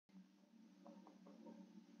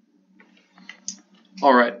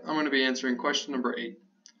Alright, I'm going to be answering question number 8.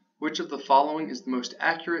 Which of the following is the most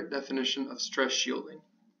accurate definition of stress shielding?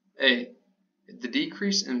 A. The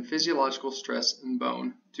decrease in physiological stress in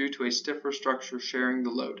bone due to a stiffer structure sharing the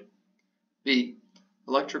load. B.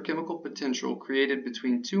 Electrochemical potential created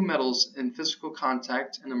between two metals in physical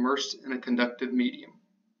contact and immersed in a conductive medium.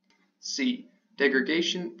 C.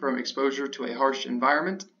 Degradation from exposure to a harsh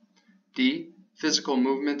environment. D. Physical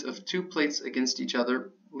movement of two plates against each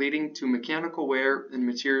other, leading to mechanical wear and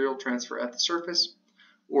material transfer at the surface.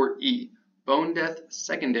 Or E. Bone death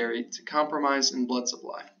secondary to compromise in blood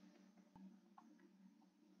supply.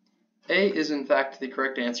 A is in fact the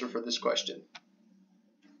correct answer for this question.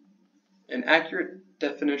 An accurate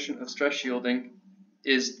definition of stress shielding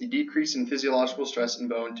is the decrease in physiological stress in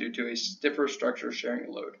bone due to a stiffer structure sharing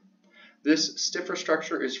a load. This stiffer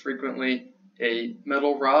structure is frequently a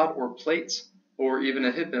metal rod or plate, or even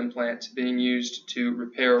a hip implant being used to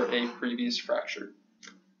repair a previous fracture.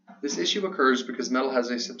 This issue occurs because metal has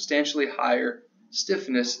a substantially higher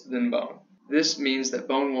stiffness than bone. This means that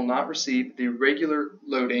bone will not receive the regular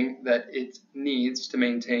loading that it needs to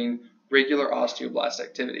maintain regular osteoblast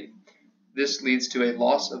activity. This leads to a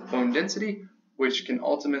loss of bone density, which can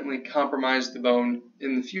ultimately compromise the bone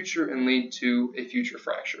in the future and lead to a future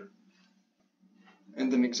fracture.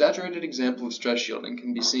 And an exaggerated example of stress shielding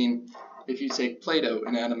can be seen if you take Play-Doh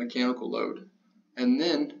and add a mechanical load, and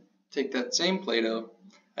then take that same Play-Doh,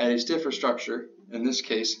 add a stiffer structure, in this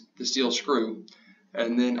case the steel screw,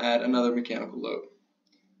 and then add another mechanical load.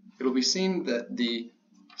 It will be seen that the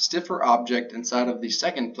stiffer object inside of the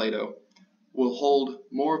second Play-Doh will hold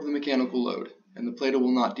more of the mechanical load, and the Play-Doh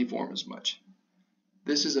will not deform as much.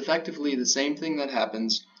 This is effectively the same thing that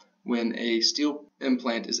happens when a steel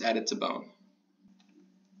implant is added to bone.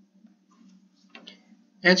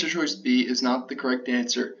 Answer choice B is not the correct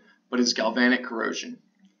answer, but is galvanic corrosion.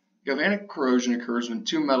 Galvanic corrosion occurs when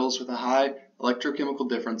two metals with a high electrochemical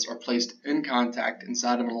difference are placed in contact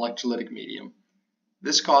inside of an electrolytic medium.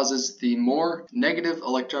 This causes the more negative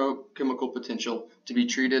electrochemical potential to be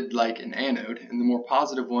treated like an anode and the more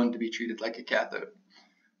positive one to be treated like a cathode.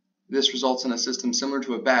 This results in a system similar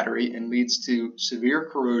to a battery and leads to severe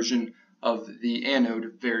corrosion of the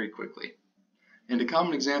anode very quickly. And a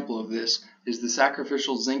common example of this is the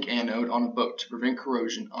sacrificial zinc anode on a boat to prevent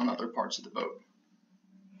corrosion on other parts of the boat.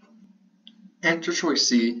 Answer choice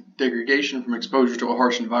C, degradation from exposure to a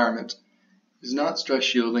harsh environment, is not stress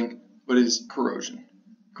shielding, but is corrosion.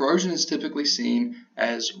 Corrosion is typically seen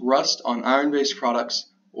as rust on iron-based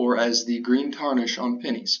products or as the green tarnish on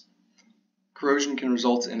pennies. Corrosion can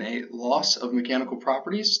result in a loss of mechanical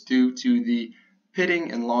properties due to the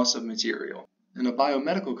pitting and loss of material. In a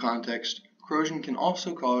biomedical context, corrosion can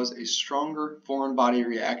also cause a stronger foreign body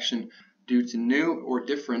reaction due to new or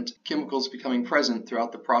different chemicals becoming present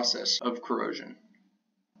throughout the process of corrosion.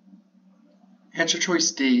 Answer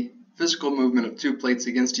choice D, physical movement of two plates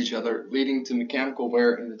against each other leading to mechanical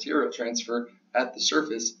wear and material transfer at the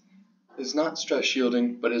surface, is not stress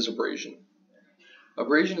shielding but is abrasion.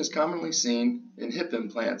 Abrasion is commonly seen in hip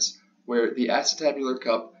implants where the acetabular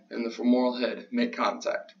cup and the femoral head make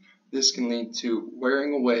contact. This can lead to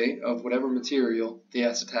wearing away of whatever material the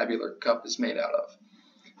acetabular cup is made out of.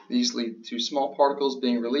 These lead to small particles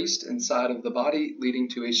being released inside of the body, leading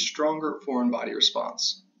to a stronger foreign body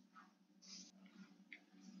response.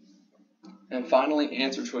 And finally,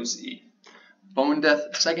 answer choice E, bone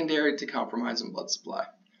death secondary to compromise in blood supply.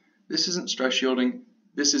 This isn't stress shielding,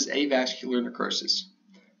 this is avascular necrosis.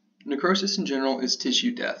 Necrosis in general is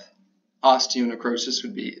tissue death. Osteonecrosis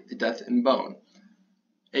would be the death in bone.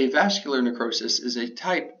 Avascular necrosis is a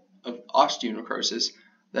type of osteonecrosis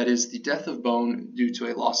that is the death of bone due to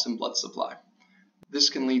a loss in blood supply. This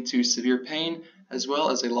can lead to severe pain as well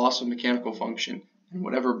as a loss of mechanical function in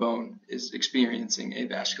whatever bone is experiencing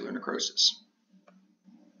avascular necrosis.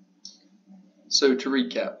 So to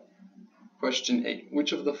recap, question 8.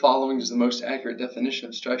 Which of the following is the most accurate definition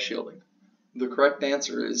of stress shielding? The correct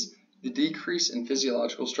answer is the decrease in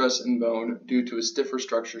physiological stress in bone due to a stiffer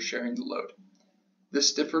structure sharing the load. This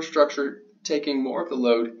stiffer structure taking more of the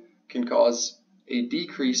load can cause a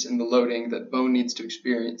decrease in the loading that bone needs to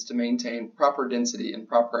experience to maintain proper density and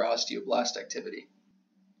proper osteoblast activity.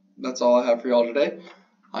 That's all I have for y'all today.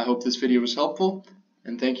 I hope this video was helpful,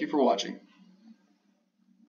 and thank you for watching.